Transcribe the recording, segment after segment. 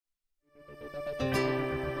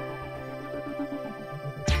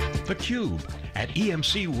theCUBE at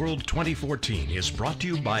EMC World 2014 is brought to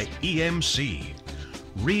you by EMC.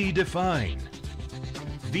 Redefine.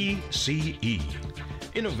 VCE.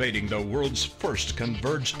 Innovating the world's first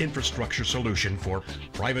converged infrastructure solution for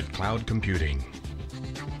private cloud computing.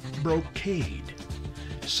 Brocade.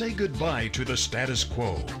 Say goodbye to the status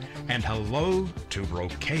quo and hello to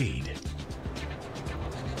Brocade.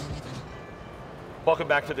 Welcome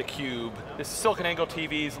back to theCUBE. This is SiliconANGLE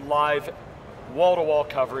TV's live wall-to-wall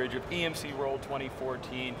coverage of EMC World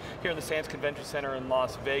 2014 here in the Sands Convention Center in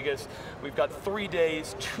Las Vegas. We've got 3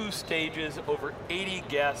 days, 2 stages, over 80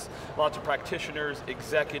 guests, lots of practitioners,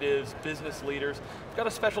 executives, business leaders. We've got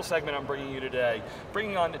a special segment I'm bringing you today,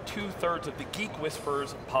 bringing on 2/3 of the Geek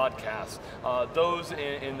Whispers podcast. Those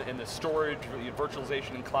in the storage,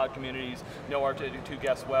 virtualization, and cloud communities know our two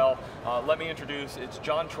guests well. Let me introduce, it's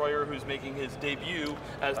John Troyer, who's making his debut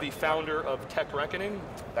as the founder of TechReckoning.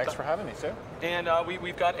 Thanks for having me, sir. And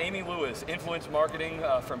we've got Amy Lewis, influence marketing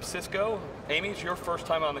from Cisco. Amy, it's your first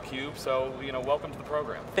time on theCUBE, so welcome to the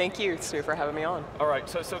program. Thank you, Stu, for having me on. All right,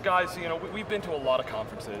 so guys, we've been to a lot of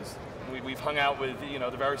conferences. We've hung out with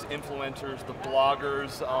the various influencers, the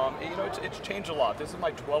bloggers. It's changed a lot. This is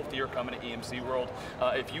my 12th year coming to EMC World.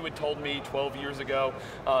 If you had told me 12 years ago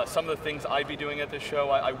some of the things I'd be doing at this show,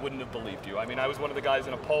 I wouldn't have believed you. I mean, I was one of the guys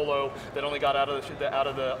in a polo that only got out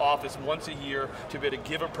of the office once a year to be able to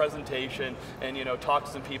give a presentation and talk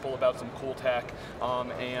to some people about some cool tech.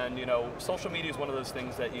 Social media is one of those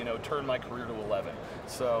things that turned my career to 11.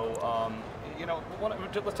 So.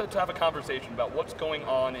 Let's have a conversation about what's going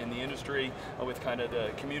on in the industry with kind of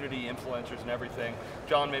the community influencers and everything.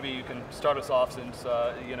 John, maybe you can start us off since,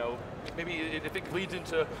 maybe if it leads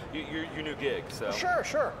into your new gig. So.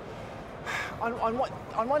 Sure.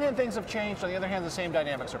 On one hand, things have changed. On the other hand, the same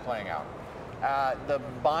dynamics are playing out. The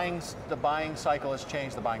buying cycle has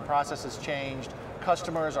changed. The buying process has changed.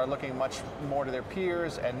 Customers are looking much more to their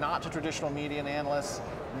peers and not to traditional media and analysts.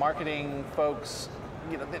 Marketing folks,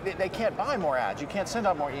 they can't buy more ads. You can't send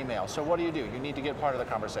out more emails. So what do? You need to get part of the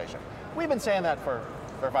conversation. We've been saying that for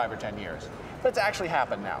 5 or 10 years, but it's actually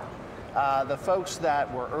happened now. The folks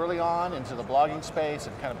that were early on into the blogging space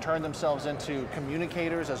and kind of turned themselves into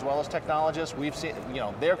communicators as well as technologists, we've seen,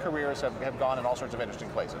 their careers have gone in all sorts of interesting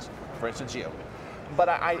places. For instance, you. But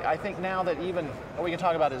I think now that we can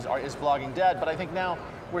talk about is blogging dead, but I think now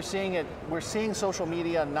we're seeing social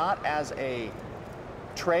media not as a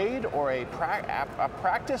trade or a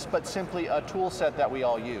practice, but simply a tool set that we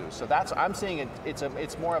all use. So I'm seeing it.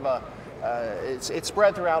 It's more of a it's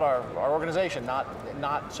spread throughout our organization, not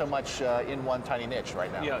so much in one tiny niche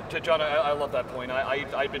right now. Yeah, John, I love that point.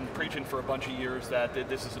 I've been preaching for a bunch of years that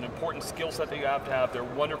this is an important skill set that you have to have. They're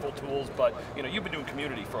wonderful tools, but you've been doing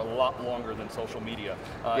community for a lot longer than social media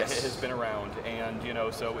has been around, and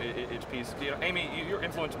so it's piece. Amy, your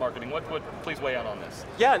influence marketing. What please weigh in on this?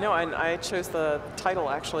 Yeah, no, and I chose the title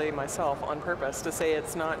actually myself on purpose to say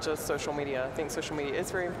it's not just social media. I think social media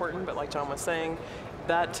is very important, but like John was saying,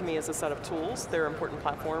 that to me is a set of tools. They're important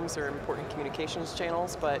platforms, they're important communications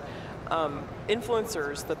channels, but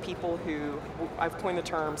influencers, the people who, I've coined the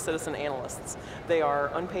term citizen analysts. They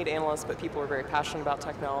are unpaid analysts, but people are very passionate about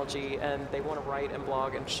technology and they want to write and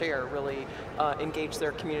blog and share, really engage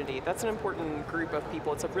their community. That's an important group of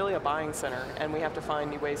people. It's really a buying center and we have to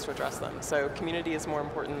find new ways to address them. So community is more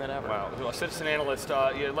important than ever. Wow, well, citizen analyst,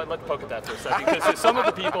 let's poke at that for a second, because some of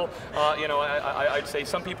the people, I'd say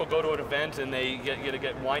some people go to an event and they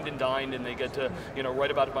get wined and dined and they get to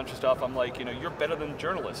write about a bunch of stuff. I'm like, you're better than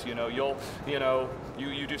journalists.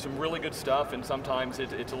 You do some really good stuff, and sometimes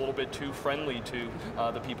it's a little bit too friendly to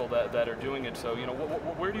the people that are doing it. So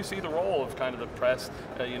where do you see the role of kind of the press,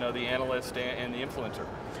 the analyst and the influencer?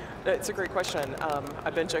 It's a great question.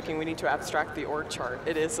 I've been joking, we need to abstract the org chart.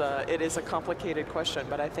 It is a complicated question,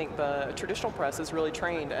 but I think the traditional press is really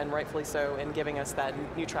trained, and rightfully so, in giving us that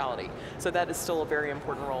neutrality. So that is still a very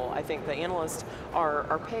important role. I think the analysts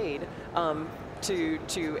are paid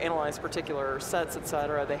to analyze particular sets, et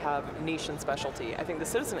cetera. They have niche and specialty. I think the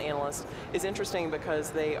citizen analyst is interesting because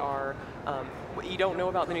they are, you don't know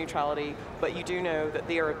about the neutrality, but you do know that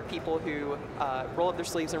they are people who roll up their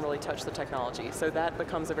sleeves and really touch the technology. So that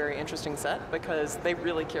becomes a very interesting set because they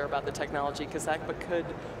really care about the technology, because that could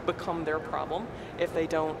become their problem if they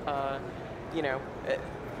don't,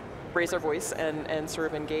 raise their voice and sort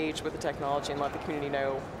of engage with the technology and let the community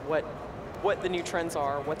know what the new trends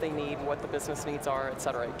are, what they need, what the business needs are, et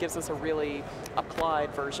cetera. It gives us a really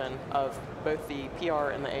applied version of both the PR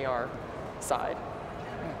and the AR side.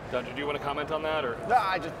 Don, do you want to comment on that, or? No,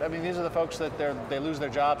 I mean, these are the folks that they lose their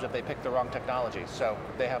jobs if they pick the wrong technology. So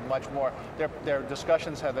they have much more. Their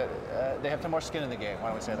discussions have they have more skin in the game. Why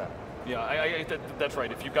don't we say that? Yeah, that's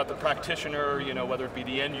right. If you've got the practitioner, whether it be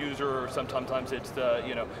the end user or sometimes it's the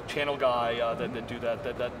channel guy that do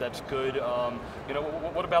that's good.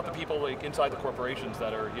 What about the people like inside the corporations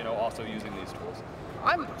that are also using these tools?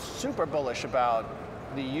 I'm super bullish about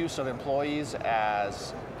the use of employees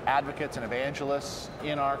as advocates and evangelists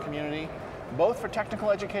in our community, both for technical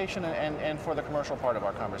education and for the commercial part of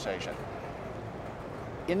our conversation.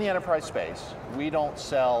 In the enterprise space, we don't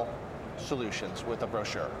sell solutions with a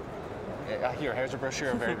brochure. Here's a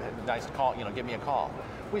brochure, very nice call, give me a call.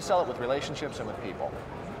 We sell it with relationships and with people.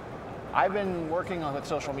 I've been working with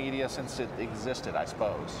social media since it existed, I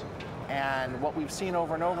suppose. And what we've seen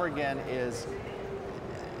over and over again is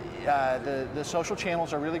the social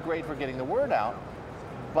channels are really great for getting the word out,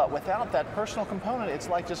 but without that personal component, it's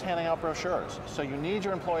like just handing out brochures. So you need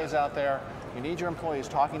your employees out there, you need your employees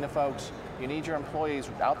talking to folks, you need your employees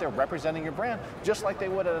out there representing your brand, just like they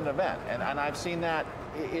would at an event. And I've seen that,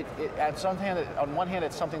 on one hand,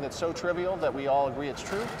 it's something that's so trivial that we all agree it's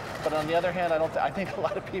true, but on the other hand, I think a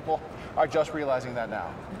lot of people are just realizing that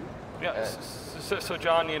now. Yeah, so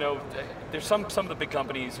John, there's some of the big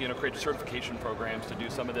companies, create certification programs to do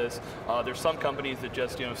some of this. There's some companies that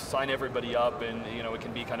just, sign everybody up, and it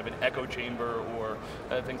can be kind of an echo chamber or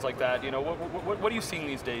things like that. What are you seeing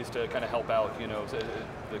these days to kind of help out,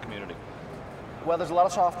 the community? Well, there's a lot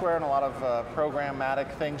of software and a lot of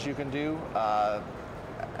programmatic things you can do.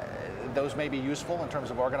 Those may be useful in terms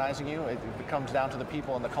of organizing you. It comes down to the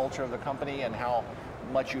people and the culture of the company and how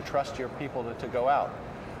much you trust your people to go out.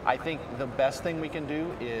 I think the best thing we can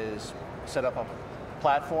do is set up a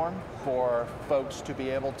platform for folks to be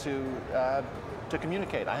able to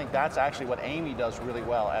communicate. I think that's actually what Amy does really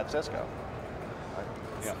well at Cisco.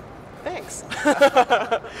 Yeah. Thanks.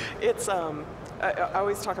 I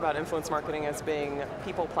always talk about influence marketing as being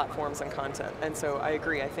people, platforms, and content. And so I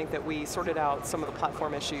agree. I think that we sorted out some of the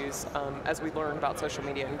platform issues as we learned about social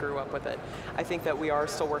media and grew up with it. I think that we are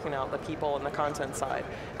still working out the people and the content side,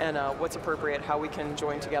 and what's appropriate, how we can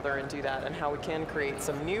join together and do that, and how we can create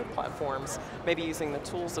some new platforms, maybe using the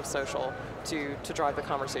tools of social to drive the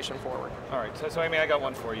conversation forward. All right, so Amy, I got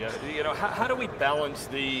one for you. How do we balance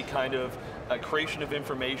the kind of creation of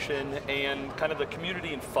information and kind of the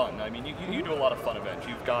community and fun? I mean, you do a lot of fun events.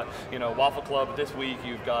 You've got, Waffle Club this week.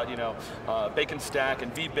 You've got, Bacon Stack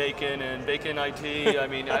and V-Bacon and Bacon IT. I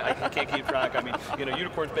mean, I can't keep track. I mean,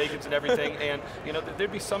 Unicorns, Bacons, and everything. And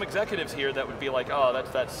there'd be some executives here that would be like, oh,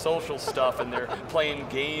 that's that social stuff, and they're playing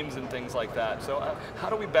games and things like that. So how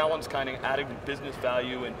do we balance kind of adding business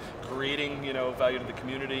value and creating, value to the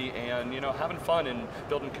community and having fun and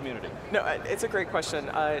building community? No, it's a great question.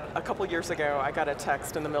 A couple years ago, I got a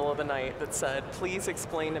text in the middle of the night that said, please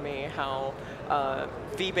explain to me how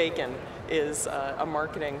V-Bacon is a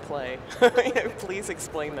marketing play. Please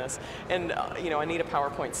explain this. And I need a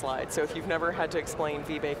PowerPoint slide. So if you've never had to explain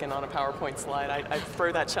V-Bacon on a PowerPoint slide, I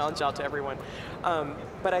throw that challenge out to everyone.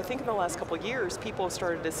 But I think in the last couple of years, people have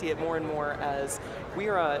started to see it more and more as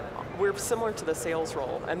we're similar to the sales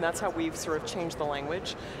role, and that's how we've sort of changed the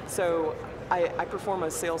language. So I perform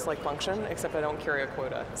a sales-like function, except I don't carry a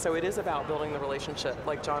quota. So it is about building the relationship,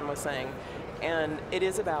 like John was saying, and it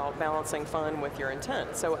is about balancing fun with your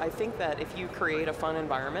intent. So I think that if you create a fun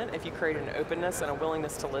environment, if you create an openness and a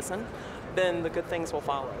willingness to listen, then the good things will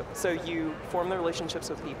follow. So you form the relationships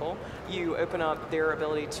with people, you open up their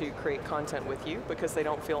ability to create content with you because they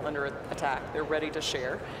don't feel under attack, they're ready to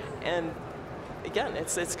share. And again,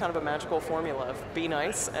 it's kind of a magical formula of be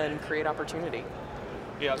nice and create opportunity.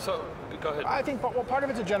 Yeah, so go ahead. I think part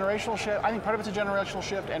of it's a generational shift. I think part of it's a generational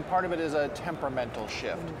shift, and part of it is a temperamental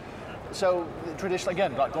shift. So traditionally,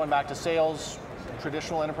 again, going back to sales,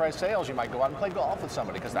 traditional enterprise sales, you might go out and play golf with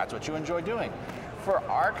somebody because that's what you enjoy doing. For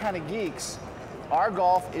our kind of geeks, our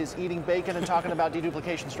golf is eating bacon and talking about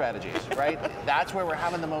deduplication strategies, right? That's where we're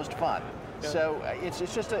having the most fun. Yeah. So it's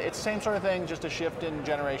just the same sort of thing, just a shift in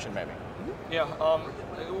generation, maybe. Yeah,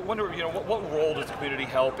 I wonder, what role does the community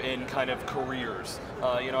help in kind of careers?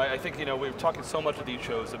 I think, we're talking so much of these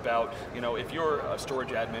shows about, if you're a storage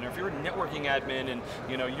admin, or if you're a networking admin, and,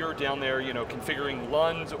 you're down there, configuring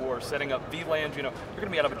LUNs or setting up VLANs, you're going to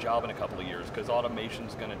be out of a job in a couple of years because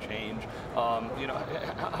automation's going to change.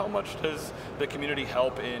 How much does the community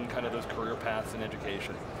help in kind of those career paths and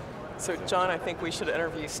education? So John, I think we should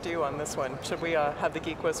interview Stu on this one. Should we have the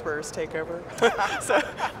Geek Whisperers take over? So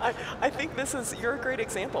I think you're a great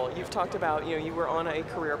example. You've talked about, you were on a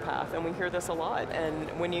career path, and we hear this a lot. And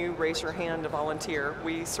when you raise your hand to volunteer,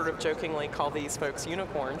 we sort of jokingly call these folks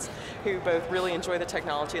unicorns, who both really enjoy the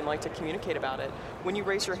technology and like to communicate about it. When you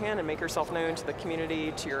raise your hand and make yourself known to the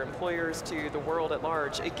community, to your employers, to the world at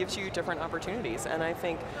large, it gives you different opportunities. And I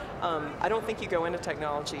think, I don't think you go into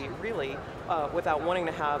technology really without wanting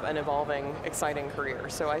to have an evolving, exciting career.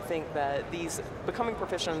 So I think that becoming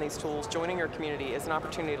proficient in these tools, joining your community is an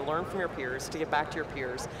opportunity to learn from your peers, to get back to your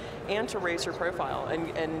peers, and to raise your profile,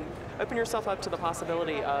 and open yourself up to the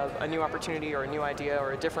possibility of a new opportunity or a new idea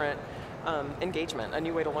or a different engagement, a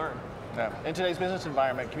new way to learn. Yeah. In today's business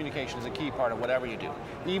environment, communication is a key part of whatever you do,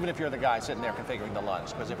 even if you're the guy sitting there configuring the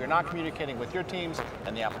LUNs. Because if you're not communicating with your teams,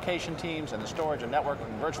 and the application teams, and the storage and network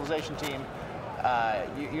and virtualization team,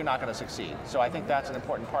 you're not going to succeed. So I think that's an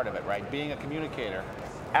important part of it, right? Being a communicator,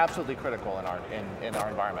 absolutely critical in our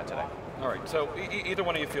environment today. All right, so either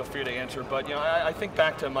one of you feel free to answer, but I think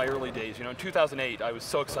back to my early days. In 2008, I was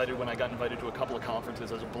so excited when I got invited to a couple of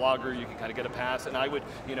conferences. As a blogger, you can kind of get a pass, and I would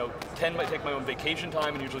tend to take my own vacation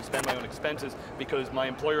time and usually spend my own expenses because my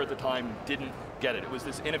employer at the time didn't get it. It was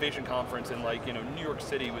this innovation conference in New York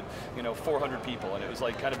City with 400 people, and it was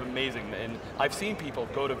kind of amazing. And I've seen people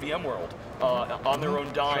go to VMworld on their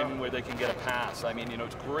own dime where they can get a pass. I mean,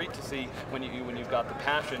 it's great to see when you've got the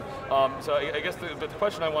passion. So I guess the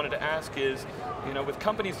question I wanted to ask is, with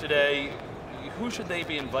companies today, who should they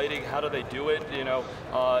be inviting? How do they do it?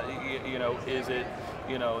 Is it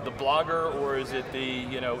the blogger, or is it the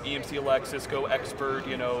EMC elect, Cisco expert,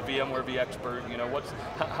 VMware expert?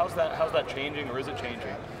 How's that changing, or is it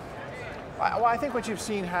changing? Well, I think what you've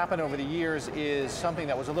seen happen over the years is something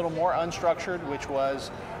that was a little more unstructured, which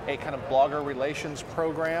was a kind of blogger relations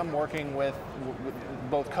program working with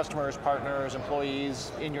both customers, partners,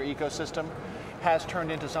 employees in your ecosystem, has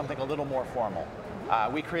turned into something a little more formal.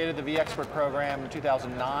 We created the vExpert program in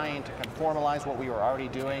 2009 to kind of formalize what we were already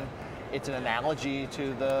doing. It's an analogy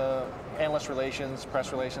to the analyst relations,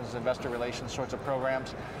 press relations, investor relations sorts of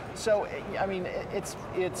programs. So, I mean, it's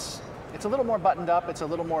a little more buttoned up, it's a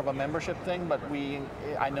little more of a membership thing, but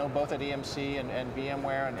I know both at EMC and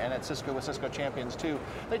VMware and at Cisco with Cisco Champions too,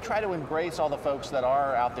 they try to embrace all the folks that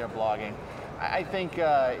are out there blogging. I think,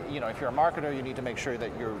 if you're a marketer, you need to make sure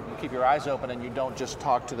that you keep your eyes open and you don't just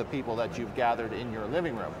talk to the people that you've gathered in your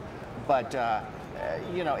living room. But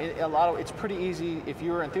it's pretty easy if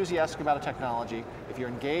you're enthusiastic about a technology, if you're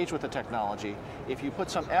engaged with the technology, if you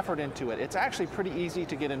put some effort into it, it's actually pretty easy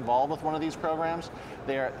to get involved with one of these programs.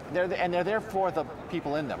 They're there for the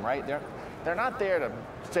people in them, right? They're not there to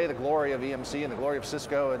say the glory of EMC and the glory of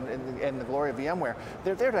Cisco and the glory of VMware.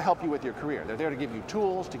 They're there to help you with your career. They're there to give you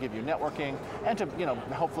tools, to give you networking, and to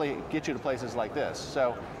hopefully get you to places like this.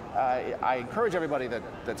 So I encourage everybody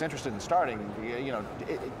that's interested in starting,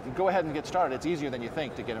 go ahead and get started. It's easier than you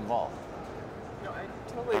think to get involved.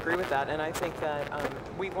 I totally agree with that, and I think that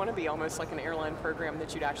we want to be almost like an airline program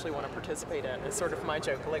that you'd actually want to participate in. It's sort of my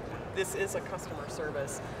joke. Like, this is a customer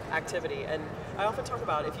service activity, and I often talk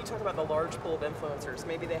about, if you talk about the large pool of influencers,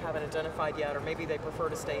 maybe they haven't identified yet, or maybe they prefer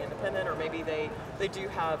to stay independent, or maybe they do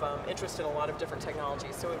have interest in a lot of different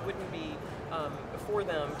technologies, so it wouldn't be for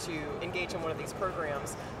them to engage in one of these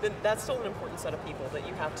programs, then that's still an important set of people that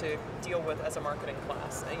you have to deal with as a marketing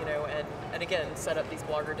class, and again, set up these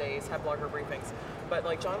blogger days, have blogger briefings. But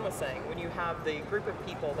like John was saying, when you have the group of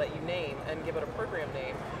people that you name and give it a program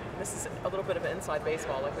name, this is a little bit of inside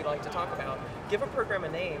baseball like we like to talk about, give a program a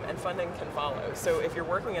name and funding can follow. So if you're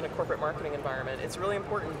working in a corporate marketing environment, it's really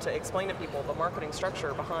important to explain to people the marketing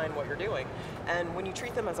structure behind what you're doing. And when you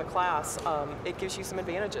treat them as a class, it gives you some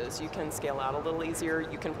advantages. You can scale out a little easier,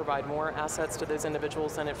 you can provide more assets to those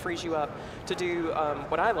individuals, and it frees you up to do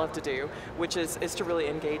what I love to do, which is to really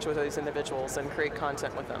engage with those individuals and create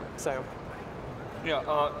content with them. So.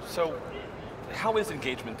 Yeah, so how is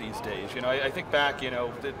engagement these days? I think back,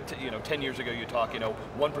 10 years ago you talk,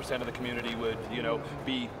 1% of the community would,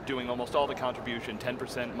 be doing almost all the contribution,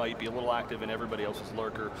 10% might be a little active and everybody else is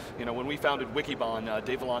lurker. When we founded Wikibon,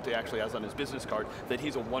 Dave Vellante actually has on his business card that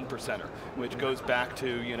he's a 1%er, which goes back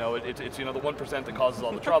to, it's the 1% that causes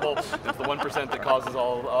all the trouble, it's the 1% that causes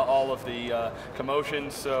all of the commotion.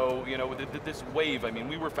 So, this wave,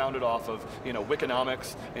 we were founded off of,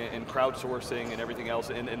 Wikinomics and crowdsourcing and everything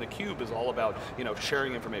else, and theCUBE is all about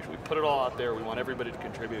sharing information. We put it all out there. We want everybody to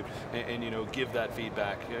contribute and give that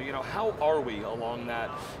feedback. How are we along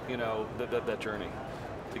that, that journey?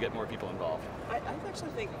 to get more people involved? I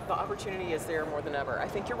actually think the opportunity is there more than ever. I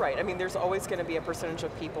think you're right. I mean, there's always going to be a percentage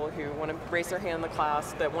of people who want to raise their hand in the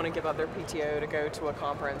class, that want to give up their PTO to go to a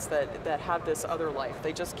conference, that have this other life.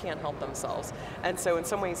 They just can't help themselves. And so in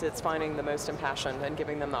some ways it's finding the most impassioned and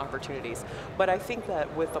giving them the opportunities. But I think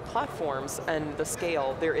that with the platforms and the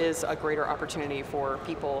scale, there is a greater opportunity for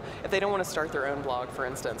people, if they don't want to start their own blog, for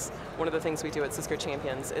instance. One of the things we do at Cisco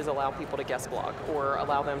Champions is allow people to guest blog or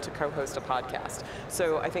allow them to co-host a podcast.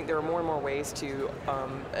 So I think there are more and more ways to,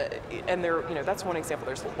 and there, that's one example.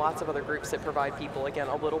 There's lots of other groups that provide people, again,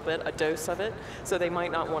 a dose of it. So they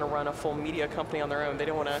might not want to run a full media company on their own. They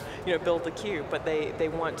don't want to, build theCUBE, but they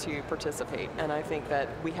want to participate. And I think that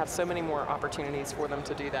we have so many more opportunities for them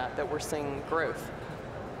to do that we're seeing growth.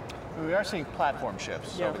 We are seeing platform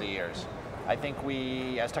shifts over the years. I think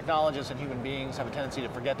we, as technologists and human beings, have a tendency to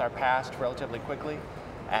forget our past relatively quickly.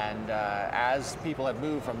 And as people have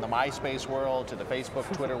moved from the MySpace world to the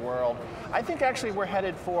Facebook, Twitter world, I think actually we're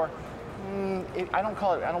headed for, I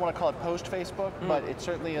don't want to call it post-Facebook, but it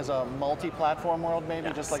certainly is a multi-platform world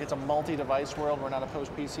maybe, just like it's a multi-device world, we're not a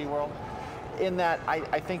post-PC world. In that,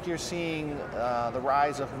 I think you're seeing the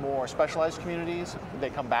rise of more specialized communities. They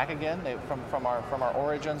come back again from our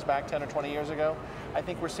origins back 10 or 20 years ago. I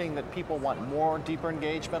think we're seeing that people want more deeper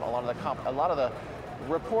engagement. A lot of the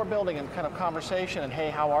rapport building and kind of conversation and hey,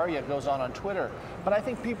 how are you goes on Twitter. But I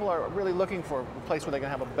think people are really looking for a place where they can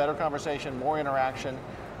have a better conversation, more interaction,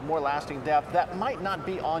 more lasting depth. That might not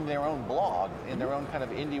be on their own blog, in their own kind of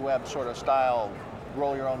indie web sort of style,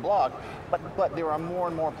 roll your own blog, but there are more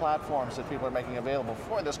and more platforms that people are making available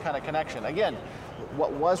for this kind of connection. Again,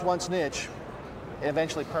 what was once niche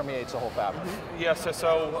eventually permeates the whole fabric. Yes,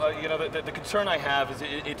 the concern I have is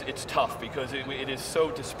it's tough because it is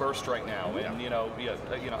so dispersed right now, and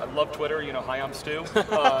I love Twitter. Hi, I'm Stu.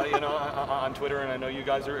 On Twitter, and I know you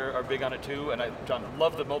guys are big on it too. And John,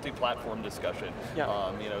 love the multi-platform discussion.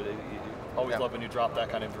 Always love when you drop that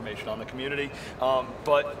kind of information on the community.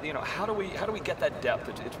 But how do we get that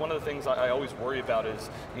depth? It's one of the things I always worry about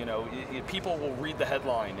is people will read the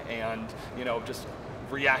headline and just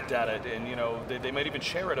react at it, and they might even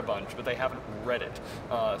share it a bunch, but they haven't read it.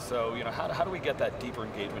 So how do we get that deeper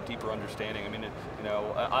engagement, deeper understanding? I mean,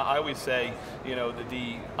 I always say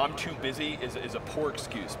the I'm too busy is a poor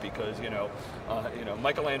excuse because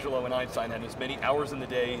Michelangelo and Einstein had as many hours in the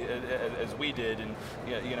day as we did, and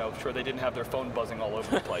sure they didn't have their phone buzzing all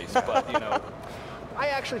over the place, but I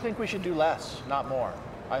actually think we should do less, not more.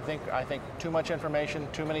 I think too much information,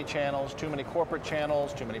 too many channels, too many corporate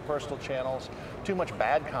channels, too many personal channels, too much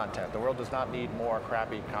bad content. The world does not need more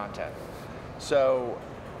crappy content. So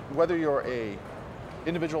whether you're a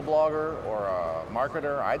individual blogger or a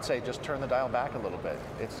marketer, I'd say just turn the dial back a little bit.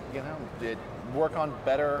 It's, work on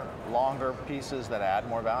better, longer pieces that add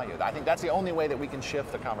more value. I think that's the only way that we can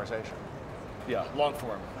shift the conversation. Yeah, long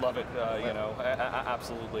form, love it.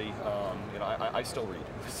 Absolutely. I still read,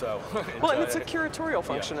 so. Well, and it's a curatorial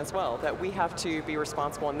function as well, that we have to be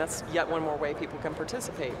responsible, and that's yet one more way people can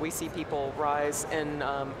participate. We see people rise in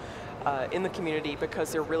the community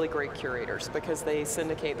because they're really great curators, because they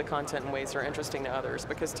syndicate the content in ways that are interesting to others,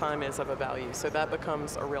 because time is of a value. So that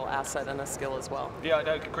becomes a real asset and a skill as well. Yeah,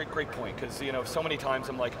 no, great point, because so many times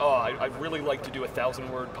I'm like, oh, I'd really like to do a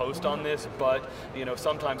 1,000-word post on this, but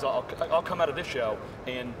sometimes I'll come out of this show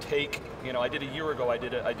and take, I did a year ago, I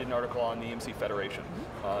did an article on the EMC Federation,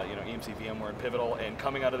 EMC, VMware, and Pivotal, and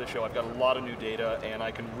coming out of the show, I've got a lot of new data, and I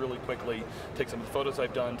can really quickly take some of the photos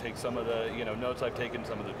I've done, take some of the notes I've taken,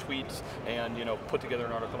 some of the tweets, and put together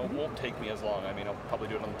an article. It won't take me as long. I mean, I'll probably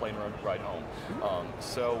do it on the plane ride home.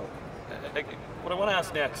 So what I want to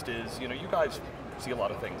ask next is, you guys see a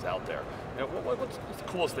lot of things out there. What's the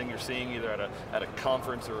coolest thing you're seeing either at a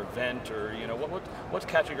conference or event, or what's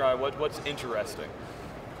catching your eye? What's interesting?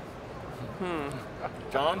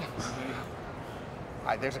 John?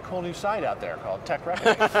 There's a cool new site out there called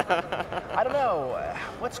TechReckoning. I don't know,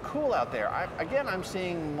 what's cool out there? I'm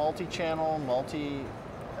seeing multi-channel,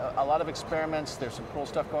 a lot of experiments. There's some cool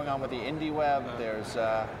stuff going on with the indie web. There's,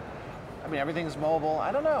 everything's mobile.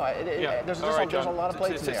 I don't know. There's a lot of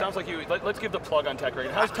places there. It sounds like let's give the plug on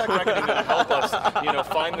TechReckoning. How's TechReckoning going to help us,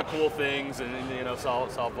 find the cool things and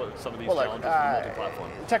solve some of these challenges for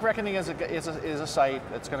multi-platform? TechReckoning is a site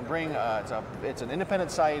that's going to bring. It's an independent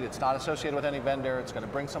site. It's not associated with any vendor. It's going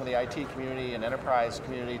to bring some of the IT community and enterprise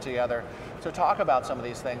community together to talk about some of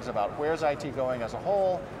these things about where's IT going as a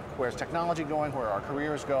whole. where's technology going, where our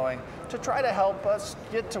career is going, to try to help us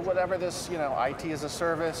get to whatever this, IT as a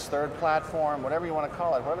service, third platform, whatever you want to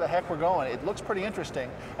call it, wherever the heck we're going. It looks pretty interesting,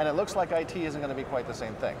 and it looks like IT isn't going to be quite the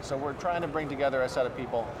same thing. So we're trying to bring together a set of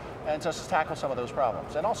people and just tackle some of those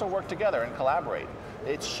problems, and also work together and collaborate.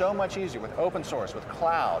 It's so much easier with open source, with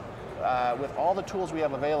cloud, with all the tools we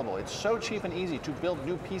have available. It's so cheap and easy to build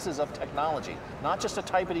new pieces of technology, not just to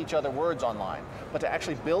type at each other words online, but to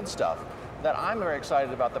actually build stuff, that I'm very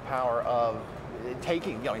excited about the power of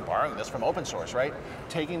taking, borrowing this from open source, right?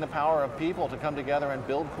 Taking the power of people to come together and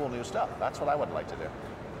build cool new stuff. That's what I would like to do.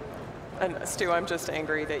 And Stu, I'm just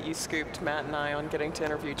angry that you scooped Matt and I on getting to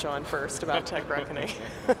interview John first about TechReckoning.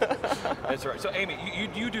 That's right. So Amy,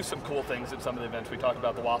 you do some cool things at some of the events. We talked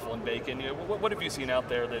about the waffle and bacon. What have you seen out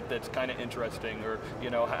there that's kind of interesting, or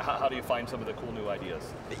how do you find some of the cool new ideas?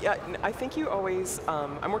 Yeah, I think you always,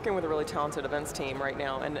 I'm working with a really talented events team right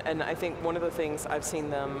now, and I think one of the things I've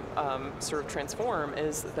seen them sort of transform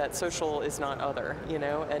is that social is not other,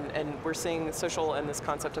 and we're seeing social and this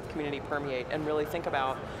concept of community permeate, and really think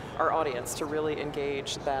about our audience, to really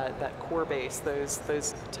engage that core base,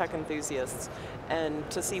 those tech enthusiasts, and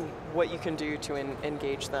to see what you can do to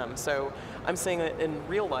engage them. So I'm seeing it in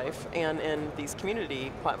real life and in these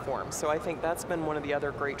community platforms. So I think that's been one of the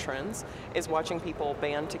other great trends, is watching people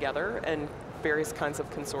band together and various kinds of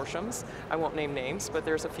consortiums. I won't name names, but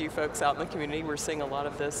there's a few folks out in the community, we're seeing a lot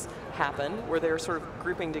of this happen, where they're sort of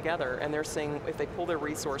grouping together and they're seeing if they pull their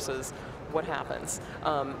resources, what happens.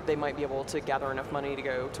 They might be able to gather enough money to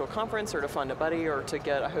go to a conference or to fund a buddy or to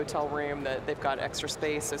get a hotel room that they've got extra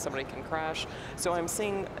space so somebody can crash. So I'm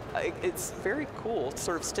seeing, it's very cool,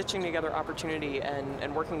 sort of stitching together opportunity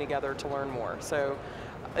and working together to learn more. So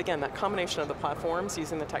again, that combination of the platforms,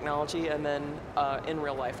 using the technology, and then in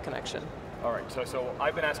real life connection. All right, so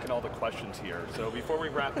I've been asking all the questions here. So before we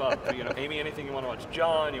wrap up, Amy, anything you want to ask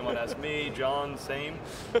John, you want to ask me, John, same?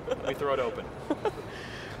 Let me throw it open.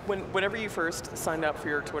 Whenever you first signed up for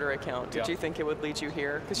your Twitter account, did you think it would lead you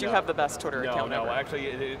here? Because you have the best Twitter account ever. No,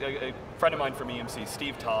 actually, a friend of mine from EMC,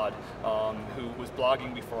 Steve Todd, who was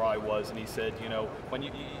blogging before I was, and he said, when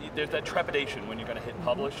there's that trepidation when you're going to hit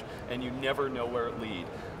publish, and you never know where it leads.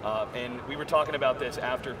 And we were talking about this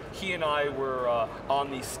after he and I were on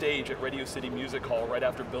the stage at Radio City Music Hall right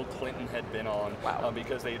after Bill Clinton had been on,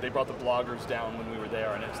 because they brought the bloggers down when we were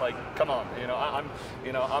there, and it's like, come on,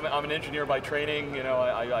 I'm an engineer by training.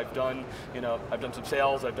 I've done some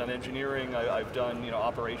sales, I've done engineering, I've done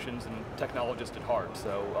operations, and technologist at heart.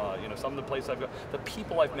 So some of the places I've got, the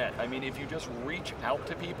people I've met. I mean, if you just reach out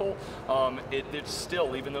to people, it's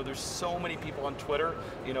still, even though there's so many people on Twitter,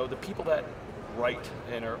 the people that write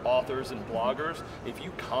and are authors and bloggers, if you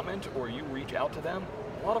comment or you reach out to them,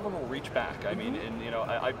 a lot of them will reach back. I mean, and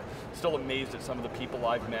I'm still amazed at some of the people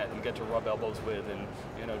I've met and get to rub elbows with, and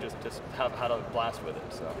just have had a blast with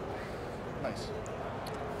it. So nice.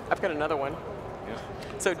 I've got another one. Yeah.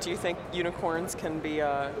 So do you think unicorns can be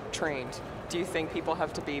trained? Do you think people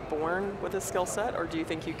have to be born with a skill set, or do you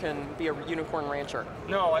think you can be a unicorn rancher?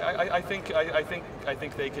 No, I think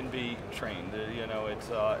they can be trained.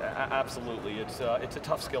 It's absolutely it's a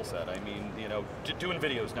tough skill set. I mean, doing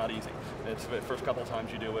video is not easy. It's the first couple of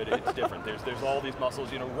times you do it, it's different. There's all these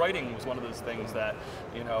muscles. Writing was one of those things that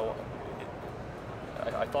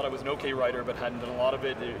I thought I was an okay writer, but hadn't done a lot of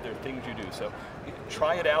it. There are things you do. So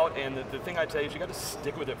try it out, and the thing I'd say is you got to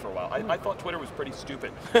stick with it for a while. I thought Twitter was pretty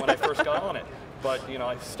stupid when I first got on it, but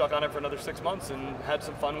I stuck on it for another 6 months and had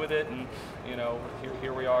some fun with it, and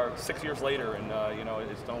here we are 6 years later, and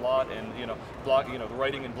it's done a lot, and the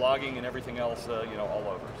writing and blogging and everything else, all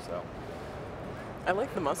over. So I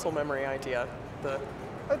like the muscle memory idea.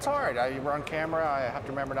 It's hard. We're on camera. I have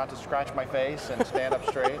to remember not to scratch my face and stand up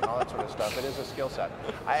straight and all that sort of stuff. It is a skill set.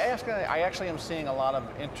 I actually am seeing a lot of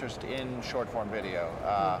interest in short form video.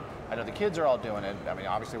 I know the kids are all doing it. I mean,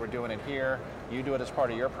 obviously we're doing it here. You do it as part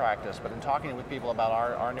of your practice, but in talking with people about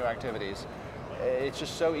our new activities, it's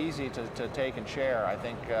just so easy to take and share. I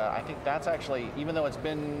think that's actually, even though it's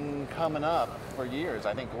been coming up for years,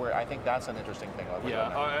 I think that's an interesting thing.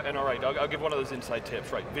 And all right, I'll give one of those inside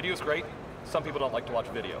tips. Right, video's great. Some people don't like to watch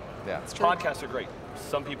video. Yeah, podcasts are great.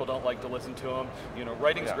 Some people don't like to listen to them.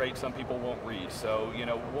 Writing's great. Some people won't read. So,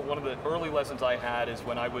 one of the early lessons I had is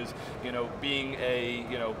when I was, being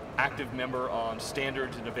a, active member on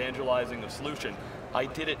standards and evangelizing a solution. I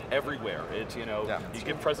did it everywhere. It's, you know, you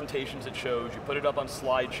give presentations at shows, you put it up on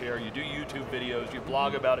SlideShare, you do YouTube videos, you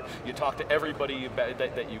blog about it, you talk to everybody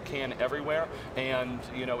that you can everywhere, and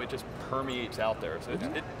you know, it just permeates out there. So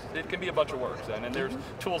it can be a bunch of work, and there's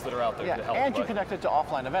tools that are out there to help. And you connect it to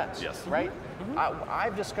offline events, right?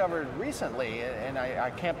 I've discovered recently, and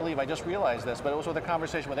I can't believe I just realized this, but it was with a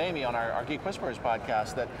conversation with Amy on our Geek Whisperers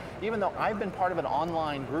podcast, that even though I've been part of an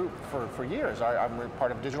online group for years, I'm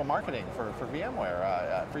part of digital marketing for VMware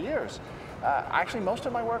for years, actually most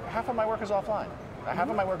of my work, half of my work is offline.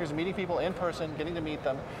 Half of my work is meeting people in person, getting to meet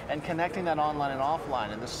them, and connecting that online and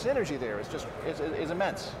offline, and the synergy there is just is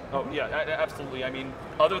immense. Oh yeah, absolutely. I mean,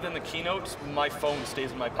 other than the keynotes, my phone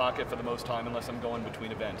stays in my pocket for the most time unless I'm going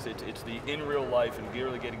between events. It's the in real life and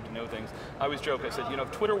really getting to know things. I always joke, I said, you know,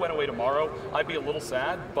 if Twitter went away tomorrow, I'd be a little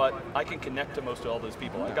sad, but I can connect to most of all those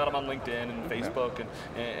people. I got them on LinkedIn and Facebook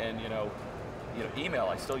and you know, email,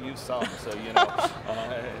 I still use some, so you know.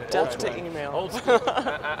 Death to email. Old school,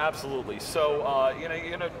 absolutely. So, you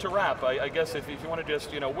know, to wrap, I guess if you want to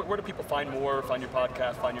just, you know, where do people find more, find your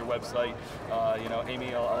podcast, find your website? You know,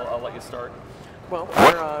 Amy, I'll let you start. Well,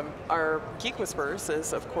 our Geek Whispers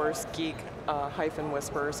is, of course,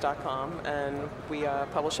 geek-whispers.com, and we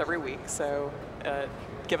publish every week, so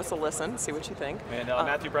give us a listen, see what you think. And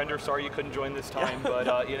Matthew Brender, sorry you couldn't join this time,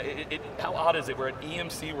 but you know, how odd is it? We're at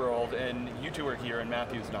EMC World, and you two are here, and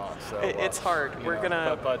Matthew's not. So it's hard. We're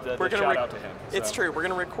gonna shout out to him. So. It's true. We're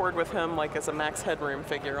gonna record with him like as a Max Headroom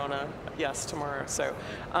figure on a tomorrow. So,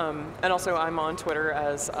 and also I'm on Twitter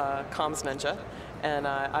as Comms Ninja, and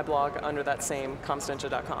I blog under that same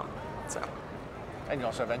commsninja.com. So. And you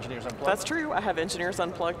also have Engineers Unplugged? That's true. I have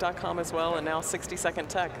engineersunplugged.com as well, and now 60-second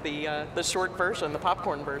tech, the short version, the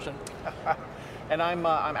popcorn version. And I'm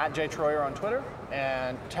at JTroyer on Twitter,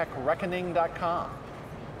 and TechReckoning.com.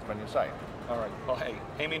 It's my new site. All right. Well, hey,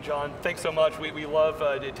 Amy and John, thanks so much. We love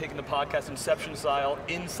taking the podcast Inception style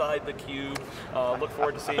inside theCUBE. Look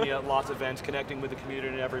forward to seeing you at lots of events, connecting with the community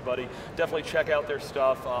and everybody. Definitely check out their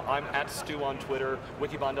stuff. I'm at Stu on Twitter.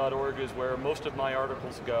 Wikibon.org is where most of my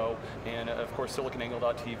articles go. And of course,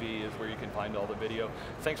 SiliconANGLE.tv is where you can find all the video.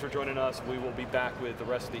 Thanks for joining us. We will be back with the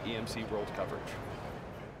rest of the EMC World coverage.